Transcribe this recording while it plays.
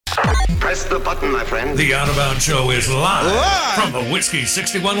Press the button, my friend. The Out of Bounds Show is live from the Whiskey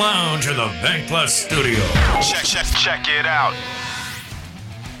 61 Lounge in the Bank Plus studio. Check it out.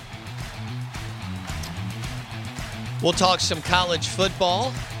 We'll talk some college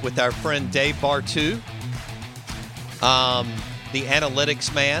football with our friend Dave Bartoo, the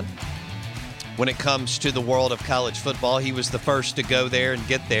analytics man. When it comes to the world of college football, he was the first to go there and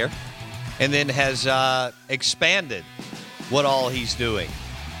get there, and then has expanded what all he's doing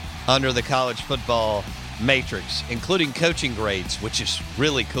under the college football matrix, including coaching grades, which is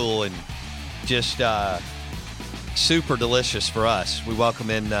really cool and just super delicious for us. We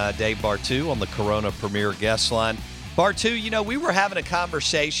welcome in Dave Bartoo on the Corona Premier Guest Line. Bartoo, you know, we were having a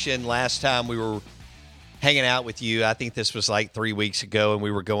conversation last time we were hanging out with you. I think this was like 3 weeks ago, and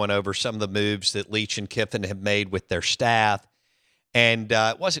we were going over some of the moves that Leach and Kiffin have made with their staff. And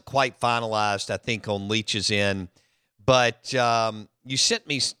it wasn't quite finalized, I think, on Leach's end. But you sent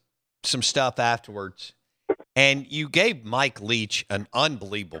me some stuff afterwards, and you gave Mike Leach an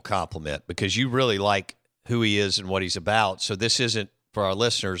unbelievable compliment because you really like who he is and what he's about. So this isn't, for our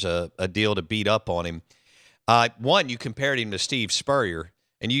listeners, a deal to beat up on him. One, you compared him to Steve Spurrier,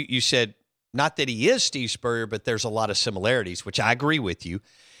 and you said, not that he is Steve Spurrier, but there's a lot of similarities, which I agree with you,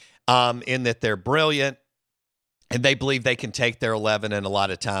 in that they're brilliant, and they believe they can take their 11 and a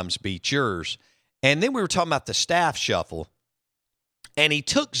lot of times beat yours. And then we were talking about the staff shuffle, and he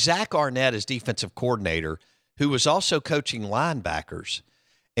took Zach Arnett as defensive coordinator, who was also coaching linebackers,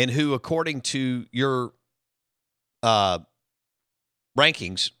 and who, according to your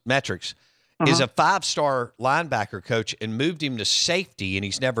rankings, metrics, is a 5-star linebacker coach, and moved him to safety, and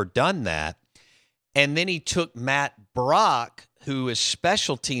he's never done that. And then he took Matt Brock, who is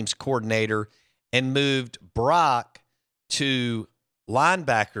special teams coordinator, and moved Brock to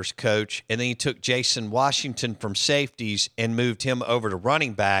linebackers coach. And then he took Jason Washington from safeties and moved him over to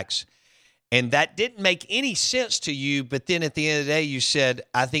running backs. And that didn't make any sense to you. But then at the end of the day, you said,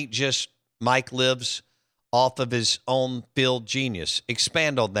 I think just Mike lives off of his own field genius.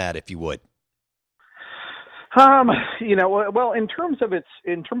 Expand on that, if you would. You know, well, in terms of its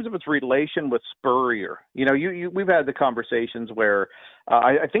relation with Spurrier, you know, we've had the conversations where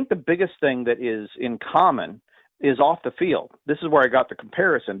I think the biggest thing that is in common is off the field. This is where I got the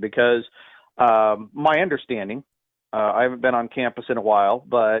comparison because my understanding, I haven't been on campus in a while,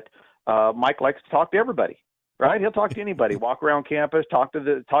 but Mike likes to talk to everybody. Right? He'll talk to anybody, walk around campus, talk to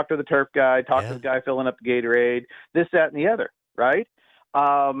the turf guy, talk to the guy filling up the Gatorade, this, that, and the other. Right?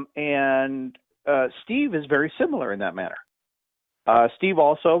 Steve is very similar in that manner. Steve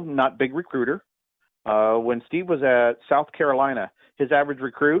also not big recruiter. When Steve was at South Carolina, his average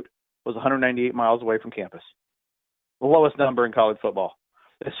recruit was 198 miles away from campus. The lowest number in college football.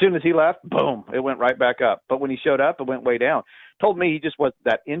 As soon as he left, boom, it went right back up. But when he showed up, it went way down. Told me he just wasn't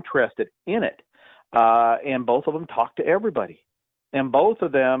that interested in it. And both of them talk to everybody. And both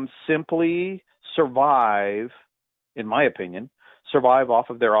of them simply survive, in my opinion, off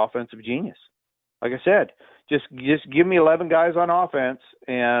of their offensive genius. Like I said, just give me 11 guys on offense,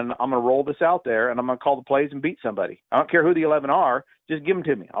 and I'm going to roll this out there, and I'm going to call the plays and beat somebody. I don't care who the 11 are. Just give them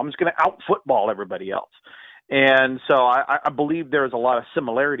to me. I'm just going to out-football everybody else. And so I believe there's a lot of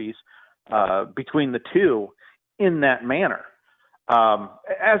similarities between the two in that manner.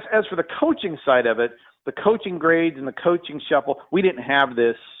 As for the coaching side of it, the coaching grades and the coaching shuffle, we didn't have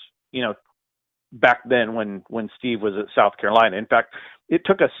this, you know, back then when Steve was at South Carolina. In fact, it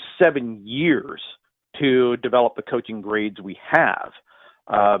took us 7 years to develop the coaching grades we have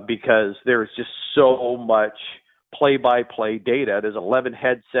because there's just so much play-by-play data. There's 11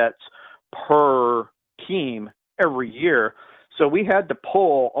 headsets per team every year. So we had to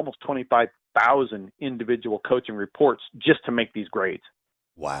pull almost 25,000 individual coaching reports just to make these grades.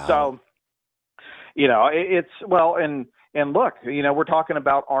 Wow. So, you know, and look, you know, we're talking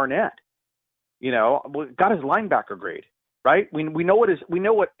about Arnett. You know, got his linebacker grade, right? We know what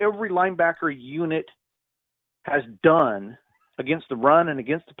every linebacker unit has done against the run and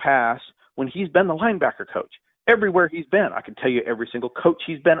against the pass when he's been the linebacker coach. Everywhere he's been, I can tell you every single coach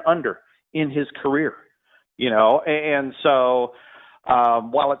he's been under in his career. You know, and so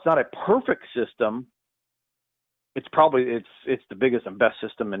while it's not a perfect system, it's the biggest and best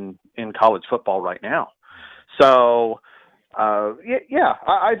system in college football right now. So. I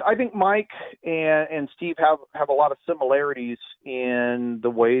think Mike and Steve have a lot of similarities in the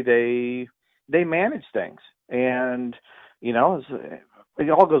way they manage things. And, you know, it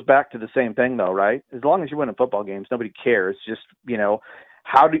all goes back to the same thing though, right? As long as you're winning football games, nobody cares. Just, you know,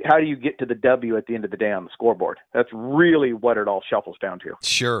 how do you get to the W at the end of the day on the scoreboard? That's really what it all shuffles down to.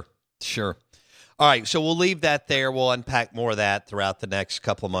 Sure. All right, so we'll leave that there. We'll unpack more of that throughout the next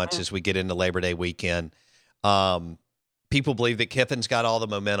couple of months as we get into Labor Day weekend. People believe that Kiffin's got all the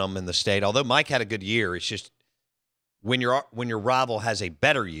momentum in the state. Although Mike had a good year, it's just when your rival has a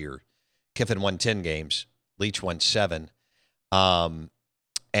better year, Kiffin won 10 games, Leach won 7, and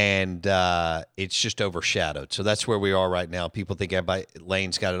it's just overshadowed. So that's where we are right now. People think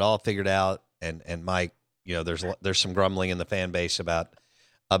Lane's got it all figured out, and Mike, there's some grumbling in the fan base about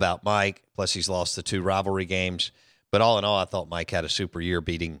Mike. Plus, he's lost the 2 rivalry games. But all in all, I thought Mike had a super year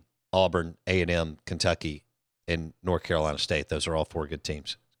beating Auburn, A&M, Kentucky, and North Carolina State. Those are all 4 good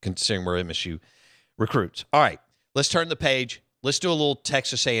teams, considering where MSU recruits. All right, let's turn the page. Let's do a little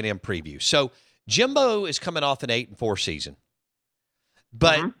Texas A&M preview. So Jimbo is coming off an 8-4 season,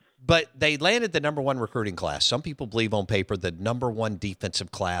 but they landed the number 1 recruiting class. Some people believe on paper the number 1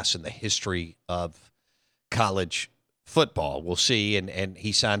 defensive class in the history of college football. We'll see. And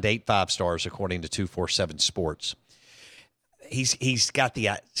he signed 8 5-stars according to 247 Sports. He's got the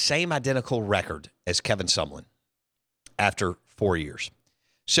same identical record as Kevin Sumlin after 4 years.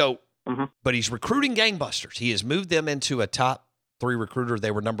 So, but he's recruiting gangbusters. He has moved them into a top 3 recruiter.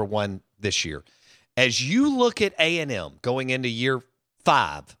 They were number 1 this year. As you look at A&M going into year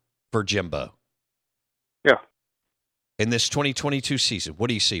 5 for Jimbo, yeah, in this 2022 season, what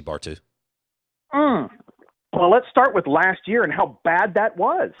do you see, Bartu? Well, let's start with last year and how bad that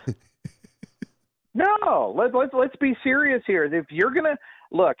was. No, let's be serious here. If you're gonna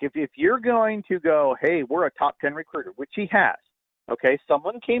look, if you're going to go, hey, we're a top 10 recruiter, which he has. Okay,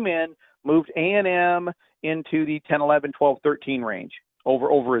 someone came in, moved A&M into the 10, 11, 12, 13 range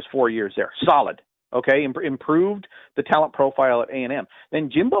over his 4 years there. Solid. Okay, improved the talent profile at A&M.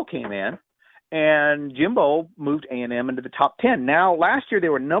 Then Jimbo came in, and Jimbo moved A&M into the top 10. Now, last year they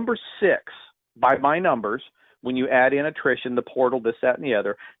were number 6 by my numbers. When you add in attrition, the portal, this, that, and the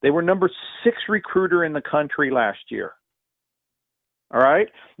other, they were number 6 recruiter in the country last year. All right?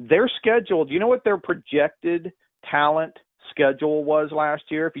 They're scheduled. You know what their projected talent schedule was last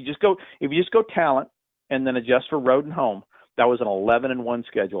year? If you just go talent and then adjust for road and home, that was an 11-1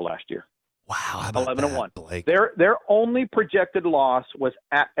 schedule last year. Wow, how about 11-1. Blake? Their only projected loss was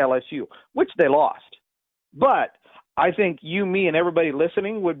at LSU, which they lost. But I think you, me, and everybody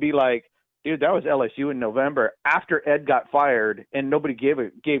listening would be like, dude, that was LSU in November after Ed got fired, and nobody gave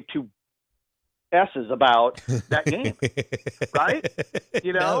 2 S's about that game, right?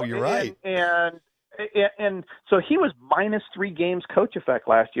 No, you're right. And so he was -3 games coach effect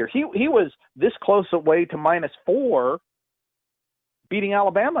last year. He was this close away to -4 beating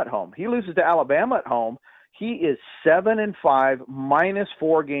Alabama at home. He loses to Alabama at home. He is 7-5,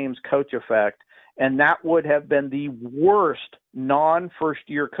 -4 games coach effect, and that would have been the worst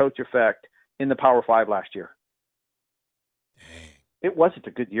non-first-year coach effect in the Power 5 last year. Dang. It wasn't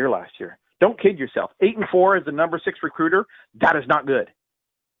a good year last year. Don't kid yourself. 8-4 as the number 6 recruiter, that is not good.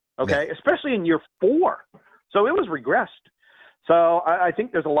 Okay, Yeah. Especially in year 4. So it was regressed. So I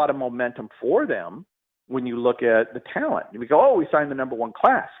think there's a lot of momentum for them when you look at the talent. We go, oh, we signed the number 1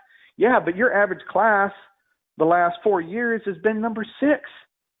 class. Yeah, but your average class the last 4 years has been number 6.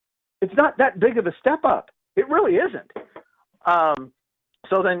 It's not that big of a step up. It really isn't.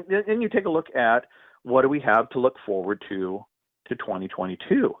 So then you take a look at what do we have to look forward to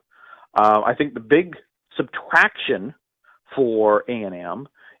 2022. I think the big subtraction for A&M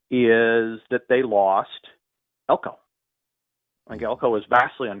is that they lost Elko. I think Elko was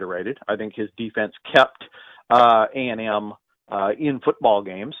vastly underrated. I think his defense kept A&M in football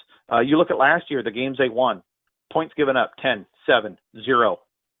games. You look at last year, the games they won, points given up, 10, 7, 0.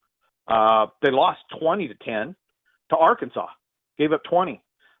 They lost 20-10 to Arkansas, gave up 20.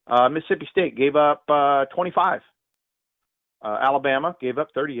 Mississippi State gave up 25. Alabama gave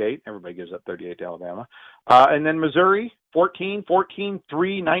up 38. Everybody gives up 38 to Alabama. And then Missouri, 14,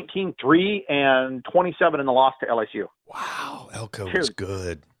 3, 19, 3, and 27 in the loss to LSU. Wow, Elko was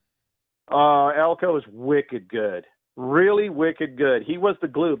good. Elko is wicked good. Really wicked good. He was the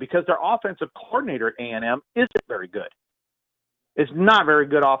glue because their offensive coordinator at A&M isn't very good. It's not very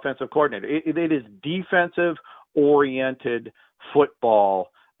good offensive coordinator. It is defensive-oriented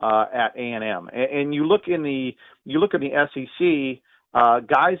football at A&M. And you look in the SEC,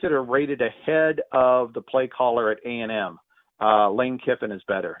 guys that are rated ahead of the play caller at A&M. Lane Kiffin is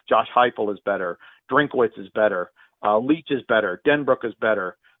better. Josh Heupel is better. Drinkwitz is better. Leach is better. Denbrook is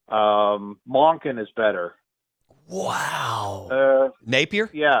better. Monken is better. Wow. Napier?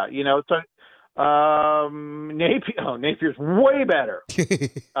 Yeah, so Napier's way better.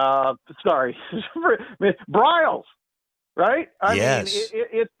 Sorry. Bryles, right? Yes.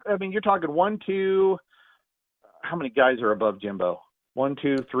 I mean, you're talking 1, 2. How many guys are above Jimbo? 1,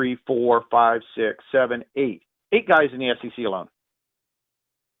 2, 3, 4, 5, 6, 7, 8. 8 guys in the SEC alone.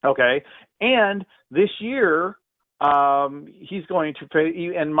 Okay, and this year he's going to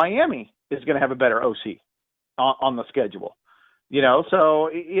pay, and Miami is going to have a better OC on the schedule. So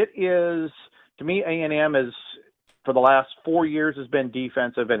it is, to me, A&M is, for the last 4 years, has been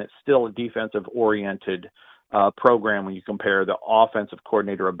defensive, and it's still a defensive-oriented program when you compare the offensive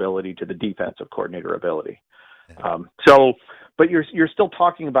coordinator ability to the defensive coordinator ability. But you're still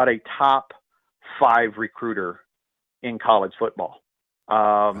talking about a top 5 recruiter in college football.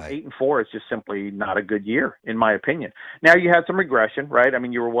 8-4 is just simply not a good year, in my opinion. Now, you had some regression, right? I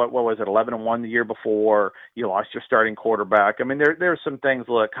mean, you were, what was it, 11-1 the year before. You lost your starting quarterback. I mean, there's some things.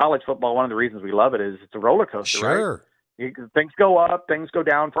 Look, college football, one of the reasons we love it is it's a roller coaster, Sure. right? Things go up, things go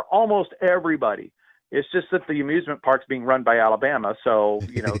down for almost everybody. It's just that the amusement park's being run by Alabama, so,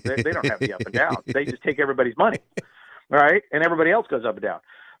 they don't have the up and down. They just take everybody's money, right? And everybody else goes up and down.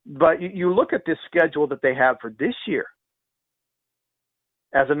 But you look at this schedule that they have for this year,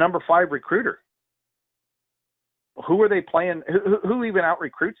 as a number 5 recruiter, who are they playing? Who even out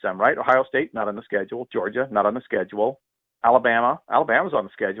recruits them, right? Ohio State, not on the schedule. Georgia, not on the schedule. Alabama's on the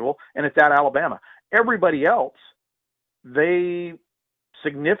schedule, and it's at Alabama. Everybody else, they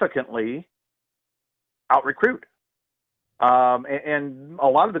significantly out recruit. And a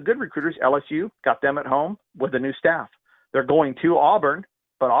lot of the good recruiters, LSU, got them at home with a new staff. They're going to Auburn,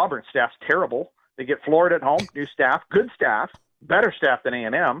 but Auburn's staff's terrible. They get Florida at home, new staff, good staff. Better staff than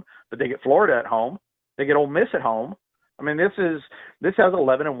A&M, but they get Florida at home. They get Ole Miss at home. I mean, this has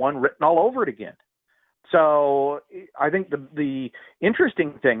 11-1 written all over it again. So I think the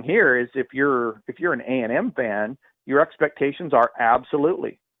interesting thing here is if you're an A&M fan, your expectations are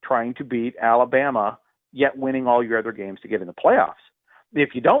absolutely trying to beat Alabama, yet winning all your other games to get in the playoffs.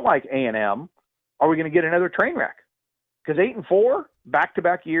 If you don't like A&M, are we going to get another train wreck? Because 8-4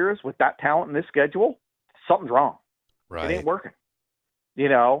 back-to-back years with that talent in this schedule, something's wrong. Right. It ain't working,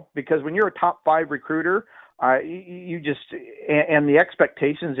 because when you're a top 5 recruiter, you just, and the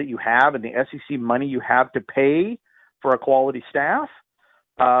expectations that you have and the SEC money you have to pay for a quality staff,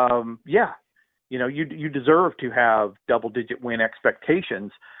 you deserve to have double-digit win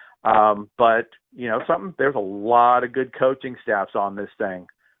expectations. But, there's a lot of good coaching staffs on this thing.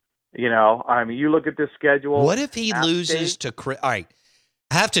 You look at this schedule. What if he loses to – all right.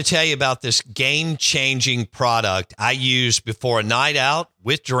 I have to tell you about this game-changing product I use before a night out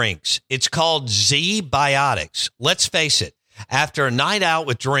with drinks. It's called Z-Biotics. Let's face it, after a night out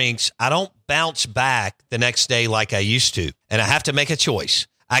with drinks, I don't bounce back the next day like I used to, and I have to make a choice.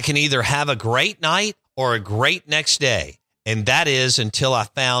 I can either have a great night or a great next day, and that is until I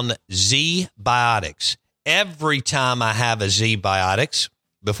found Z-Biotics. Every time I have a Z-Biotics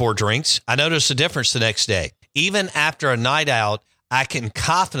before drinks, I notice a difference the next day. Even after a night out, I can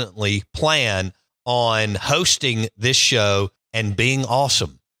confidently plan on hosting this show and being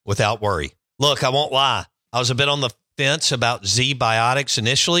awesome without worry. Look, I won't lie. I was a bit on the fence about Z-Biotics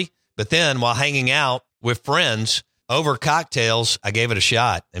initially, but then while hanging out with friends over cocktails, I gave it a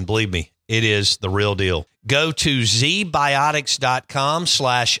shot. And believe me, it is the real deal. Go to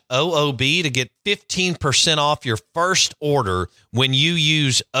zbiotics.com/OOB to get 15% off your first order when you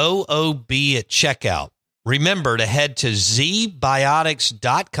use OOB at checkout. Remember to head to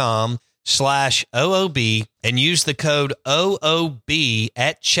zbiotics.com/OOB and use the code OOB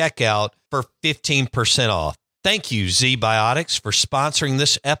at checkout for 15% off. Thank you, Z-Biotics, for sponsoring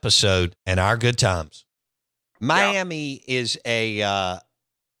this episode and our good times. Miami is are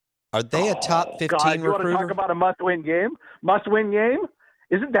they a top 15 God, you recruiter? want to talk about a must-win game? Must-win game?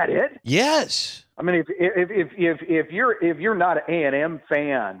 Isn't that it? Yes. I mean, if you're not an A&M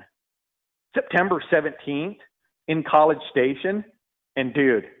fan, September 17th in College Station, and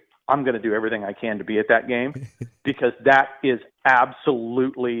dude, I'm going to do everything I can to be at that game because that is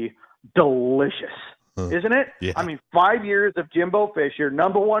absolutely delicious, isn't it? Yeah. I mean, 5 years of Jimbo Fisher,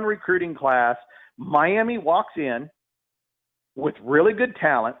 number 1 recruiting class. Miami walks in with really good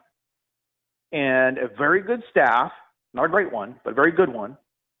talent and a very good staff, not a great one, but a very good one.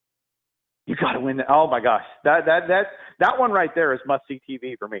 You got to win that. Oh my gosh, that one right there is must-see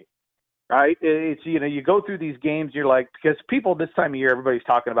TV for me. Right? It's, you go through these games, you're like, because people this time of year, everybody's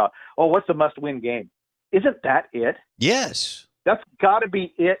talking about, oh, what's the must-win game? Isn't that it? Yes. That's got to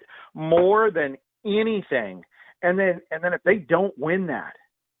be it more than anything. And then if they don't win that,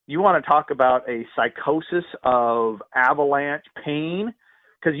 you want to talk about a psychosis of avalanche pain,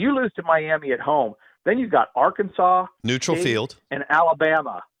 because you lose to Miami at home. Then you've got Arkansas, Neutral State, field, and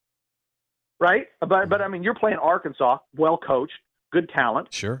Alabama. Right? But I mean, you're playing Arkansas, well coached, good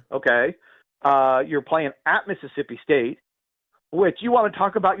talent. Sure. Okay. You're playing at Mississippi State, which you want to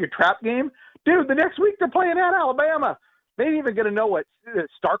talk about your trap game? Dude, the next week they're playing at Alabama. They ain't even going to know what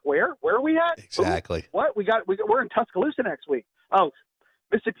Stark where? Where are we at? Exactly. Ooh, what? We're in Tuscaloosa next week. Oh,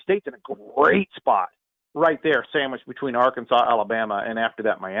 Mississippi State's in a great spot right there, sandwiched between Arkansas, Alabama, and after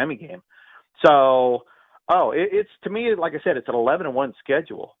that Miami game. So, it's to me, like I said, it's an 11-1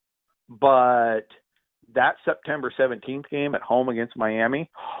 schedule. But that September 17th game at home against Miami,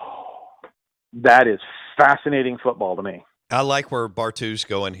 that is fascinating football to me. I like where Bartoo's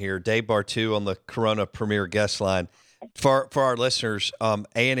going here. Dave Bartoo on the Corona Premier Guest Line. For our listeners,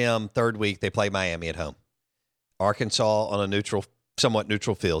 A&M third week, they play Miami at home. Arkansas on a somewhat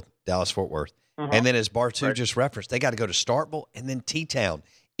neutral field, Dallas-Fort Worth. Mm-hmm. And then as Bartoo just referenced, they got to go to Starkville and then T-Town.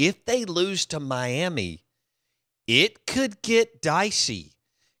 If they lose to Miami, it could get dicey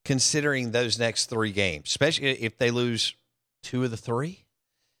considering those next three games, especially if they lose two of the three.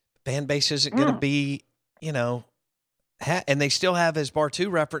 Fan base isn't going to be, and they still have, as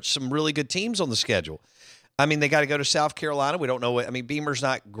Bartoo referenced, some really good teams on the schedule. I mean, they got to go to South Carolina. We don't know Beamer's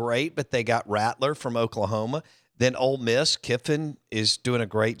not great, but they got Rattler from Oklahoma. Then Ole Miss, Kiffin is doing a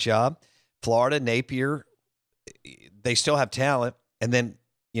great job. Florida, Napier, they still have talent. And then,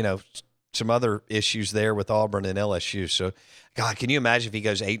 some other issues there with Auburn and LSU. So, God, can you imagine if he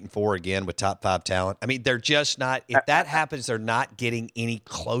goes 8-4 again with top 5 talent? I mean, they're just not – if that happens, they're not getting any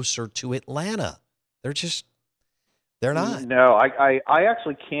closer to Atlanta. They're not. No, I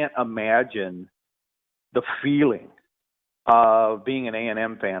actually can't imagine the feeling of being an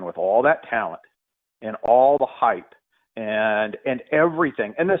A&M fan with all that talent and all the hype and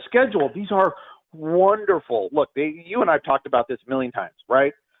everything. And the schedule, these are wonderful. Look, you and I have talked about this a million times,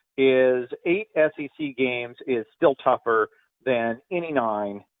 right? Is 8 SEC games is still tougher than any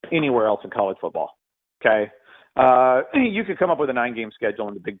 9 anywhere else in college football. Okay. You could come up with a 9-game schedule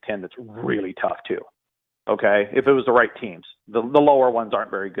in the Big Ten that's really tough too. Okay. If it was the right teams, the lower ones aren't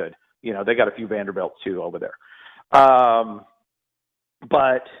very good. They got a few Vanderbilts too over there. But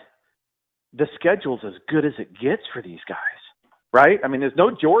the schedule's as good as it gets for these guys, right? I mean, there's no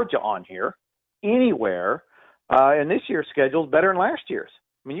Georgia on here anywhere. And this year's schedule is better than last year's.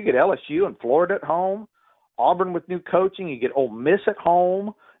 I mean, you get LSU and Florida at home, Auburn with new coaching. You get Ole Miss at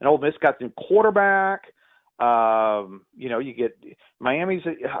home, and Ole Miss got new quarterback. You get Miami's.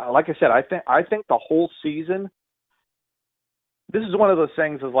 Like I said, I think the whole season. This is one of those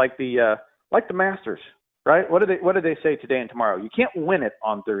things is like the Masters, right? What do they say today and tomorrow? You can't win it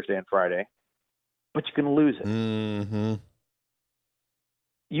on Thursday and Friday, but you can lose it. Mm-hmm.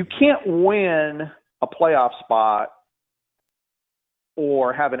 You can't win a playoff spot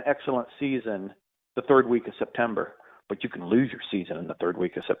or have an excellent season the third week of September, but you can lose your season in the third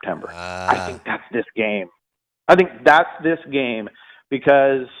week of September. I think that's this game.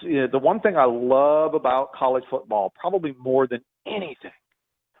 Because the one thing I love about college football, probably more than anything,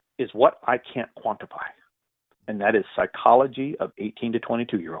 is what I can't quantify, and that is psychology of 18 to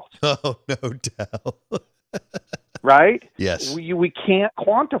 22-year-olds. Oh, no doubt. Right? Yes. We can't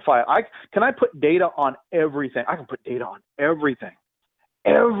quantify. Can I put data on everything? I can put data on everything.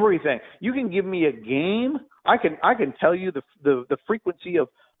 Everything. You can give me a game. I can tell you the frequency of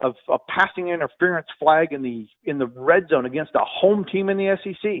a passing interference flag in the red zone against a home team in the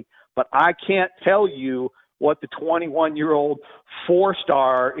SEC, but I can't tell you what the 21-year-old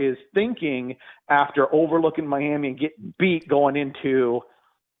 4-star is thinking after overlooking Miami and getting beat going into,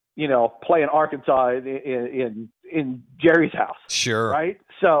 playing Arkansas in Jerry's house. Sure. Right.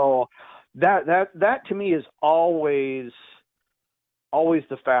 So that to me is always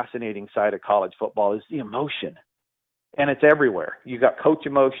the fascinating side of college football is the emotion. And it's everywhere. You got coach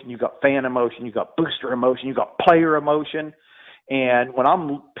emotion, you got fan emotion, you got booster emotion, you got player emotion. And when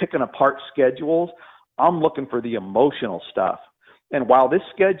I'm picking apart schedules, I'm looking for the emotional stuff. And while this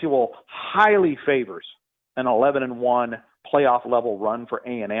schedule highly favors an 11-1 playoff level run for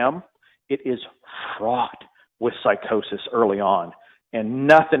A&M, it is fraught with psychosis early on. And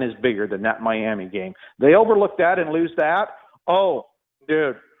nothing is bigger than that Miami game. They overlook that and lose that. Oh,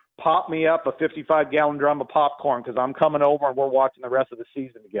 dude, pop me up a 55-gallon drum of popcorn because I'm coming over and we're watching the rest of the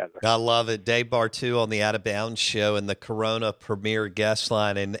season together. I love it. Dave Bartoo on the Out of Bounds show and the Corona Premier Guest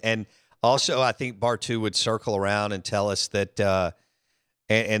Line. And also I think Bartoo would circle around and tell us that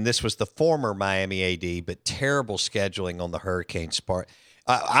and this was the former Miami AD, but terrible scheduling on the Hurricanes part.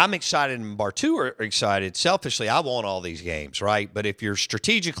 I'm excited and Bartoo are excited. Selfishly, I want all these games, right? But if you're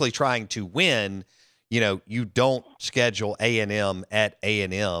strategically trying to win – you don't schedule A&M at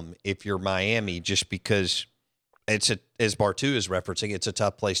A&M if you're Miami just because as Bartoo is referencing, it's a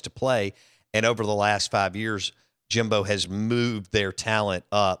tough place to play. And over the last 5 years, Jimbo has moved their talent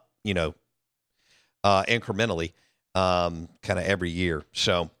up, incrementally. kind of every year.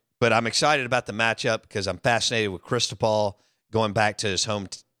 So, but I'm excited about the matchup because I'm fascinated with Cristobal going back to his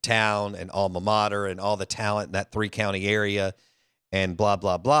hometown and alma mater and all the talent in that 3-county area and blah,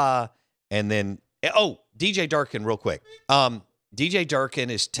 blah, blah. And then, DJ Durkin real quick. DJ Durkin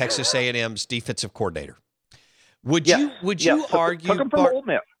is Texas A&M's defensive coordinator. Would you argue took him from Ole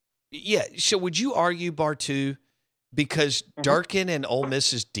Miss? Yeah, so would you argue, Bartu, because Durkin and Ole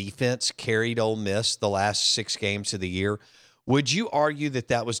Miss's defense carried Ole Miss the last 6 games of the year, would you argue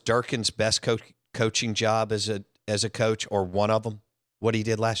that was Durkin's best coaching job as a coach, or one of them, what he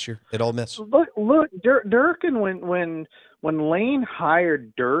did last year at Ole Miss? Look, Durkin, when Lane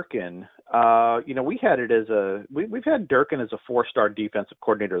hired Durkin, we had it as we've had Durkin as a 4-star defensive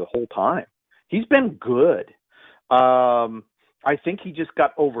coordinator the whole time. He's been good. I think he just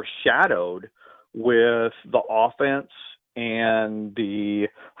got overshadowed with the offense and the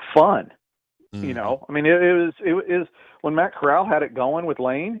fun. Mm-hmm. I mean, it was when Matt Corral had it going with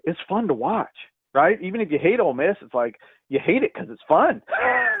Lane, it's fun to watch, right? Even if you hate Ole Miss, it's like you hate it because it's fun.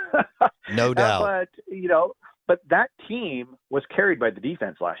 No doubt. But that team was carried by the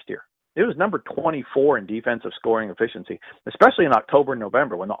defense last year. It was number 24 in defensive scoring efficiency, especially in October and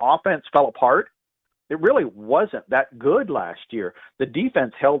November when the offense fell apart. It really wasn't that good last year. The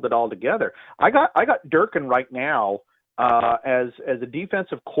defense held it all together. I got Durkin right now as a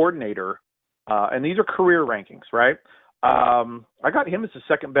defensive coordinator, and these are career rankings, right? I got him as the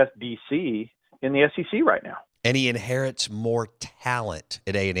second best DC in the SEC right now. And he inherits more talent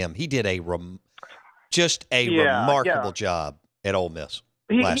at A&M. He did a remarkable job at Ole Miss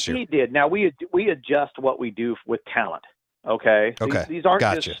last year. He did. Now we adjust what we do with talent. Okay. These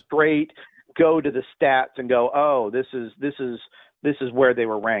aren't just straight go to the stats and go, oh, this is where they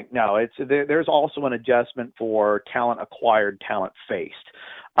were ranked. No, there's also an adjustment for talent acquired, talent faced.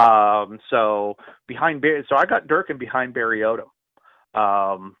 So I got Durkin behind Barry Odom.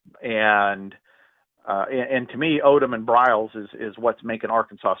 And to me, Odom and Briles is what's making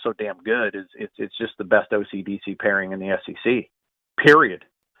Arkansas so damn good. It's just the best OC-DC pairing in the SEC, period,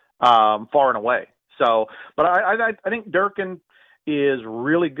 far and away. So, but I think Durkin is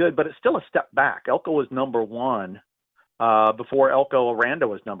really good, but it's still a step back. Elko was number 1 before Elko Aranda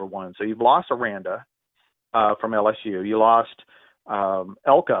was number 1. So you've lost Aranda from LSU. You lost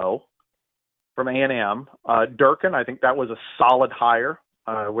Elko from A&M. Durkin, I think that was a solid hire.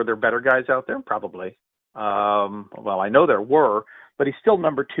 Were there better guys out there? Probably. Well, I know there were, but he's still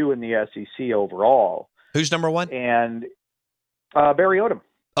number 2 in the SEC overall. Who's number 1? And Barry Odom.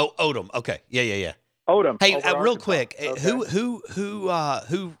 Oh, Odom. Okay. Yeah. Odom. Hey, real quick, okay. Who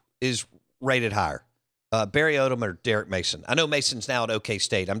is rated higher, Barry Odom or Derek Mason? I know Mason's now at OK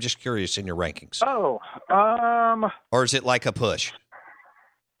State. I'm just curious in your rankings. Or is it like a push?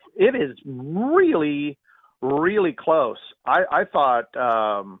 It is really, really close. I thought.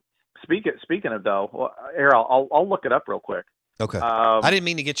 Speaking of though, here I'll look it up real quick. Okay. I didn't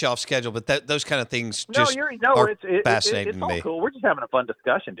mean to get you off schedule, but those kind of things are fascinating to me. It's all cool. We're just having a fun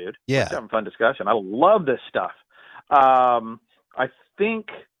discussion, dude. Yeah. We're just having a fun discussion. I love this stuff. I think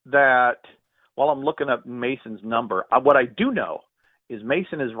that while I'm looking up Mason's number, what I do know is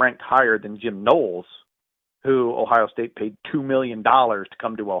Mason is ranked higher than Jim Knowles, who Ohio State paid $2 million to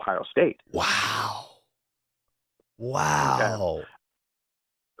come to Ohio State. Wow. Okay.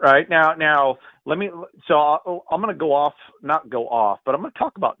 Right now, I'm going to go off, not go off, but I'm going to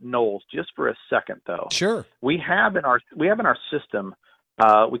talk about Knowles just for a second, though. Sure. We have in our system,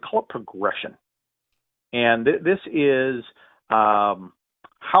 we call it progression, and this is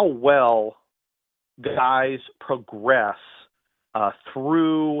how well guys progress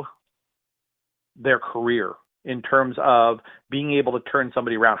through their career in terms of being able to turn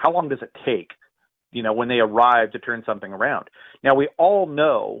somebody around. How long does it take? When they arrive to turn something around. Now, we all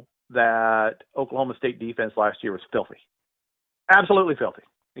know that Oklahoma State defense last year was filthy. Absolutely filthy.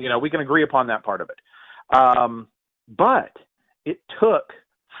 We can agree upon that part of it. But it took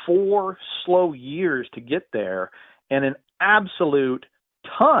 4 slow years to get there and an absolute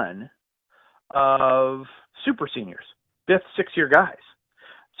ton of super seniors, 5th, 6th-year guys.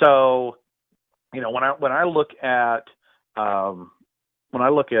 So, when I look at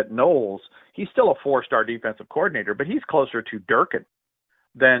Knowles, he's still a 4-star defensive coordinator, but he's closer to Durkin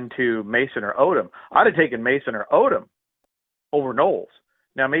than to Mason or Odom. I'd have taken Mason or Odom over Knowles.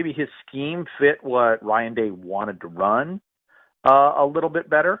 Now, maybe his scheme fit what Ryan Day wanted to run a little bit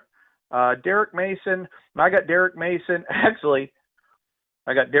better. Derek Mason, I got Derek Mason. Actually,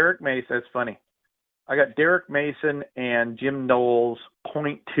 I got Derek Mason. That's funny. I got Derek Mason and Jim Knowles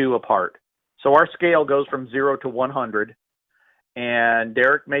 0.2 apart. So our scale goes from 0 to 100. And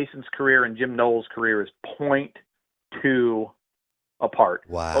Derek Mason's career and Jim Knowles' career is 2 apart.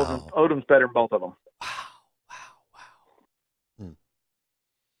 Wow. Odom's better than both of them.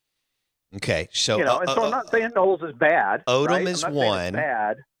 Okay, so and so I'm not saying Knowles is bad. Odom right? is I'm not saying one. it's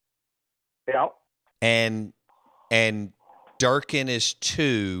bad. Yeah. And Durkin is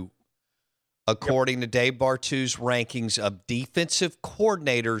 2, according to Dave Bartu's rankings of defensive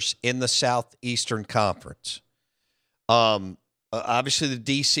coordinators in the Southeastern Conference. Obviously,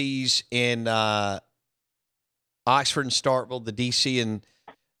 the DCs in Oxford and Starkville, the DC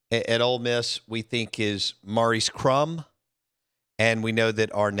at Ole Miss, we think is Maurice Crum. And we know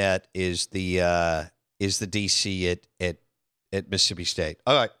that Arnett is the DC at Mississippi State.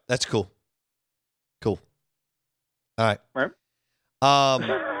 All right, that's cool. Cool. All right. Right.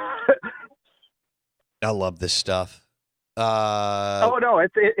 I love this stuff. Oh no,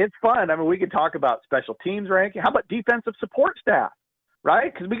 it's fun. I mean, we could talk about special teams ranking. How about defensive support staff?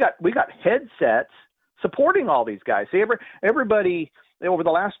 Right? Because we got headsets supporting all these guys. See, everybody over the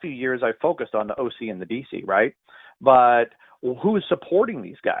last few years, I focused on the OC and the DC, right? But who's supporting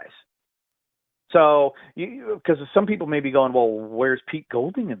these guys? So, because some people may be going, well, where's Pete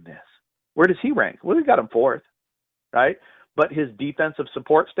Golding in this? Where does he rank? Well, we got him 4th, right? But his defensive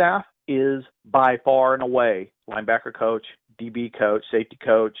support staff is by far and away linebacker coach, DB coach, safety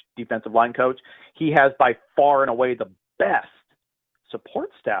coach, defensive line coach. He has by far and away the best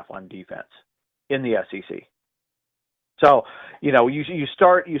support staff on defense in the SEC. So, you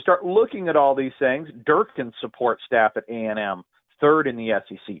start looking at all these things. Durkin's support staff at A&M, 3rd in the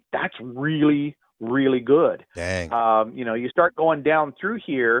SEC. That's really, really good. Dang. You start going down through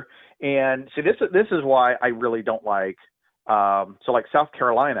here, and so this is why I really don't like. So like South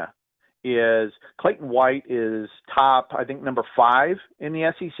Carolina is Clayton White is top, I think, number 5 in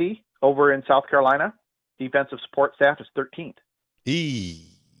the SEC over in South Carolina. Defensive support staff is 13th.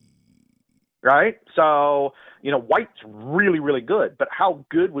 Right? So, White's really, really good, but how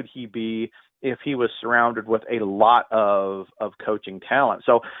good would he be if he was surrounded with a lot of coaching talent?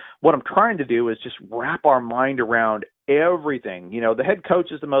 So what I'm trying to do is just wrap our mind around everything. The head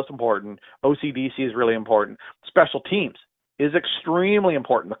coach is the most important. OCDC is really important. Special teams is extremely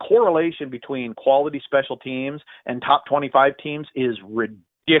important. The correlation between quality special teams and top 25 teams is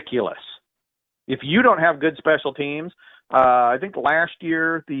ridiculous. If you don't have good special teams, I think last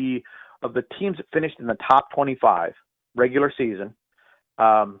year of the teams that finished in the top 25 regular season,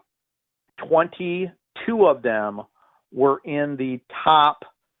 22 of them were in the top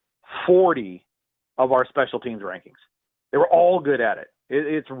 40 of our special teams rankings. They were all good at it.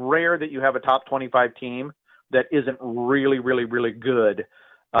 It's rare that you have a top 25 team that isn't really, really, really good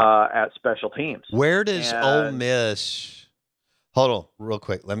at special teams. Where does Ole Miss? Hold on, real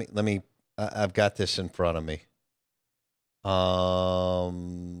quick. Let me. I've got this in front of me.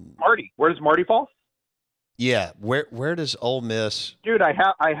 Marty, where does Marty fall? Yeah, where does Ole Miss? Dude, I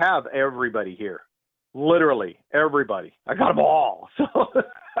have everybody here, literally everybody. I got them all. So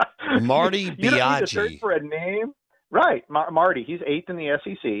Marty you don't need to search Biaggi. for a name, right? Marty, he's 8th in the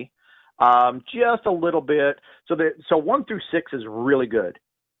SEC, just a little bit. So 1 through 6 is really good.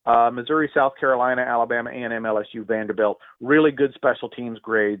 Missouri, South Carolina, Alabama, A&M, LSU, Vanderbilt, really good special teams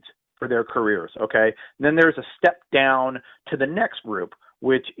grades for their careers, okay? And then there's a step down to the next group,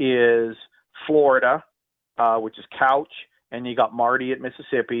 which is Florida, which is Couch, and you got Marty at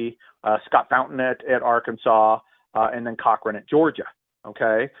Mississippi, Scott Fountain at Arkansas, and then Cochran at Georgia,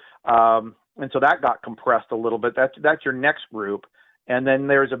 okay? And so that got compressed a little bit. That's your next group. And then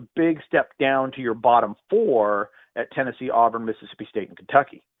there's a big step down to your bottom 4 at Tennessee, Auburn, Mississippi State, and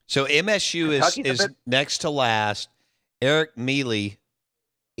Kentucky. So MSU is next to last. Eric Mealy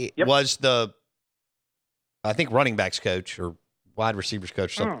was the, I think, running backs coach or wide receivers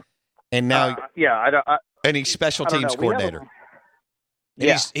coach. Or something. And now, and he's special teams coordinator.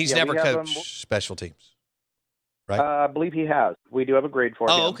 He's never coached special teams, right? I believe he has. We do have a grade for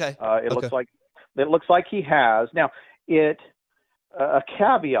him. Oh, okay. It looks like he has. Now, a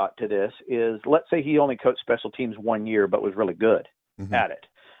caveat to this is, let's say he only coached special teams 1 year, but was really good at it.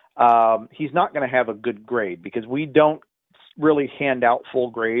 He's not going to have a good grade because we don't really hand out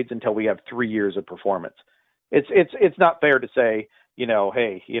full grades until we have 3 years of performance. It's not fair to say,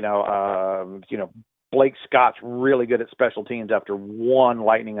 Blake Scott's really good at special teams after 1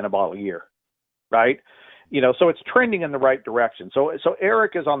 lightning in a bottle year, right? So it's trending in the right direction. So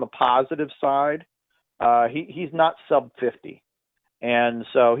Eric is on the positive side. He's not sub 50. And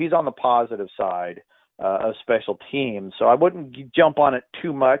so he's on the positive side of special teams. So I wouldn't jump on it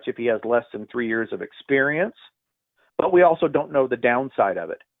too much if he has less than 3 years of experience. But we also don't know the downside of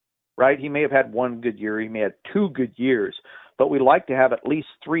it, right? He may have had 1 good year. He may have 2 good years. but we like to have at least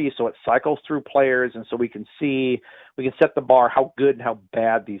 3 so it cycles through players, and so we can set the bar how good and how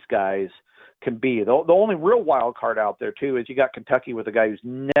bad these guys can be. The only real wild card out there, too, is you got Kentucky with a guy who's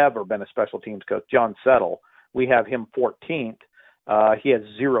never been a special teams coach, John Settle. We have him 14th. He has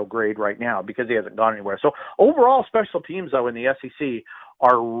 0 grade right now because he hasn't gone anywhere. So overall, special teams, though, in the SEC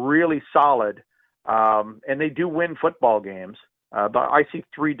are really solid, and they do win football games. But I see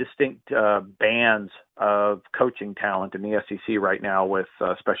 3 distinct bands of coaching talent in the SEC right now with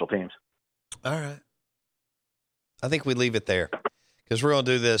special teams. All right. I think we leave it there because we're going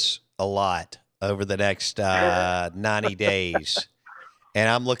to do this a lot over the next 90 days. And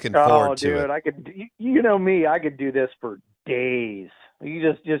I'm looking forward to it. I could, you know me, I could do this for days.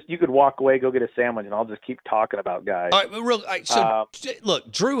 You could walk away, go get a sandwich, and I'll just keep talking about guys. All right, so look,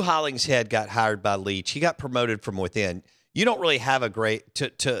 Drew Hollingshead got hired by Leach. He got promoted from within. You don't really have a great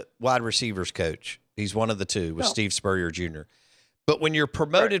to wide receivers coach. He's one of the 2 with Steve Spurrier Jr. But when you're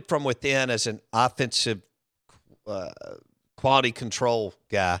promoted from within as an offensive quality control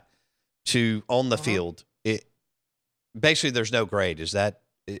guy to on the field, basically there's no grade. Is that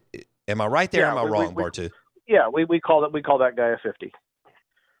am I right there? Am I wrong, Bartu? Yeah, we call that guy a 50.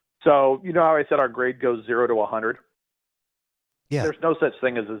 So you know how I said our grade goes 0 to 100? Yeah. There's no such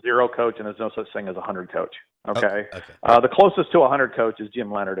thing as a 0 coach, and there's no such thing as a 100 coach. Okay. The closest to a 100 coach is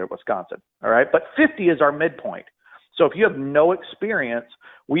Jim Leonard at Wisconsin. All right, but 50 is our midpoint. So if you have no experience,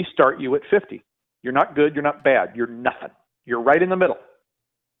 we start you at 50. You're not good. You're not bad. You're nothing. You're right in the middle.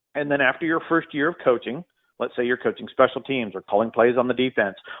 And then after your first year of coaching, let's say you're coaching special teams or calling plays on the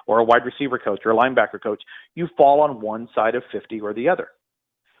defense or a wide receiver coach or a linebacker coach, you fall on one side of 50 or the other.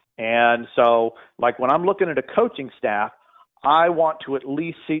 And so, like when I'm looking at a coaching staff, I want to at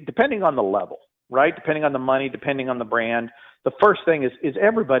least see, depending on the level, right? Depending on the money, depending on the brand, the first thing is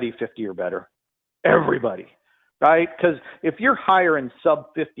everybody 50 or better? Everybody, right? Because if you're hiring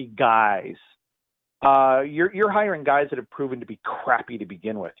sub-50 guys, you're hiring guys that have proven to be crappy to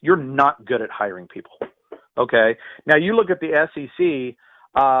begin with. You're not good at hiring people. Okay. Now you look at the SEC,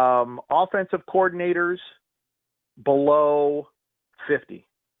 offensive coordinators below 50.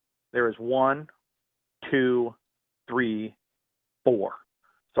 There is 1, 2, 3, 4.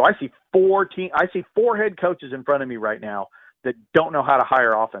 So I see 4 head coaches in front of me right now that don't know how to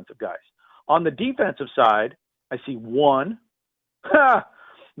hire offensive guys. On the defensive side, I see 1. The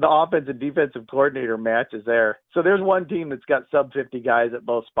offensive and defensive coordinator match is there. So there's one team that's got sub-50 guys at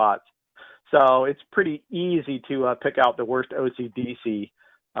both spots. So it's pretty easy to pick out the worst OCDC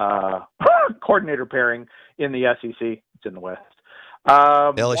coordinator pairing in the SEC. It's in the West.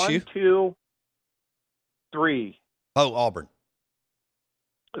 LSU? 1, 2, 3. Oh, Auburn.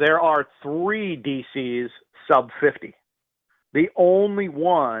 There are 3 DCs sub-50. The only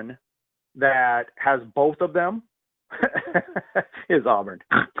one that has both of them is Auburn.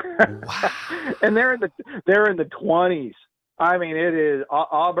 Wow. And they're in the 20s. I mean, it is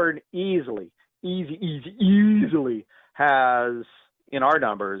Auburn easily has in our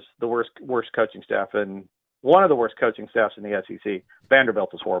numbers the worst coaching staff and one of the worst coaching staffs in the SEC. Vanderbilt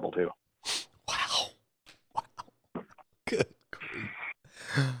is horrible too. Wow. Good.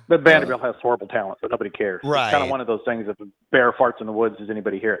 But Vanderbilt has horrible talent, but nobody cares. Right. It's kind of one of those things. If a bear farts in the woods, does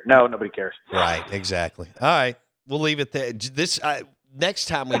anybody hear it? No, nobody cares. Right. Exactly. All right. We'll leave it there. Next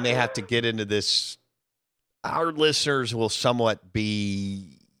time we may have to get into this. Our listeners will somewhat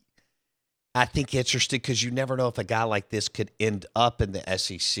be, I think, interested because you never know if a guy like this could end up in the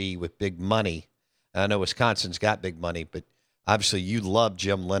SEC with big money. I know Wisconsin's got big money, but obviously you love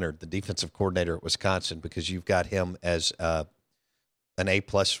Jim Leonard, the defensive coordinator at Wisconsin, because you've got him as an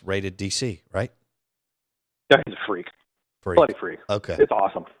A-plus rated DC, right? Yeah, he's a freak. Bloody freak. Okay. It's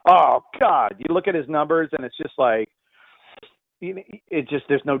awesome. Oh, God. You look at his numbers, and it's just like,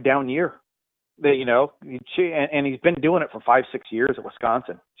 there's no down year. And he's been doing it for 5-6 years at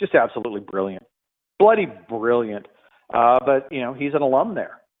Wisconsin. Just absolutely brilliant. Bloody brilliant. But, he's an alum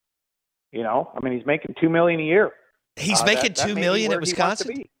there. I mean, he's making $2 million a year. He's making $2 million at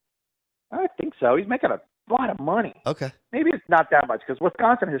Wisconsin? I think so. He's making a lot of money. Okay. Maybe it's not that much because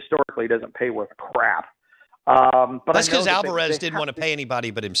Wisconsin historically doesn't pay worth crap. But that's because Alvarez didn't want to pay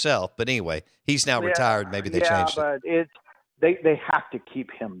anybody but himself. But anyway, he's now retired. Maybe they changed it. Yeah, but they have to keep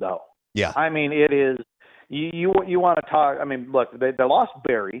him, though. Yeah. I mean, it is you want to talk. I mean, look, they lost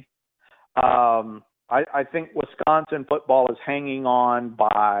Barry. I think Wisconsin football is hanging on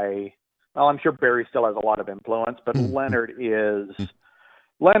by. Well, I'm sure Barry still has a lot of influence, but Leonard is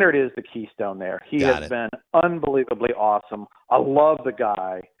the keystone there. He has been unbelievably awesome. I love the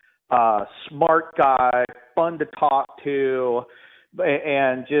guy. Smart guy, fun to talk to,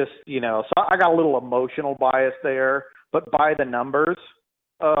 and just, so I got a little emotional bias there. but by the numbers,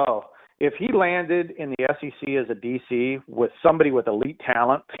 if he landed in the SEC as a DC with somebody with elite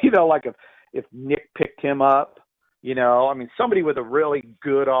talent, like if Nick picked him up, somebody with a really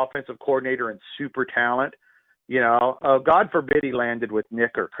good offensive coordinator and super talent, God forbid he landed with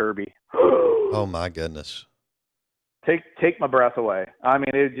Nick or Kirby. Oh my goodness. Take my breath away. I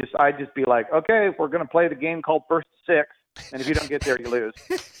mean, I'd just be like, okay, we're going to play the game called First and 6, and if you don't get there, you lose.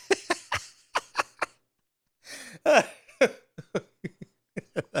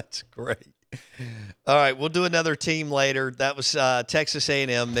 That's great. All right, we'll do another team later. That was Texas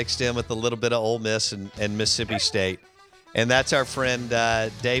A&M mixed in with a little bit of Ole Miss and Mississippi State. And that's our friend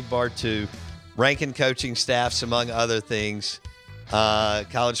Dave Bartoo, ranking coaching staffs, among other things,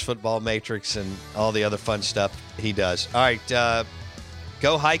 college football matrix, and all the other fun stuff he does. All right,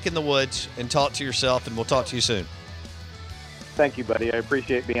 go hike in the woods and talk to yourself, and we'll talk to you soon. Thank you, buddy. I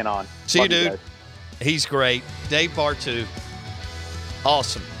appreciate being on. See Love you, dude. guys. He's great. Dave Bartoo.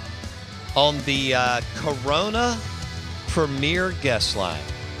 Awesome. On the Corona Premier Guest Line.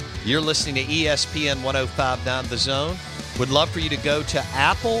 You're listening to ESPN 105.9 The Zone. Would love for you to go to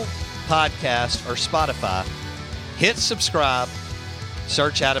Apple Podcast or Spotify. Hit subscribe.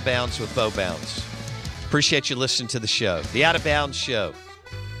 Search Out of Bounds with Bo Bounds. Appreciate you listening to the show. The Out of Bounds Show.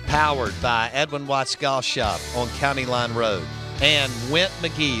 Powered by Edwin Watts Golf Shop on County Line Road. And Went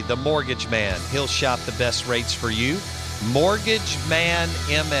McGee, the mortgage man. He'll shop the best rates for you.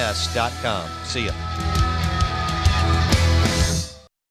 MortgageManMS.com. See ya.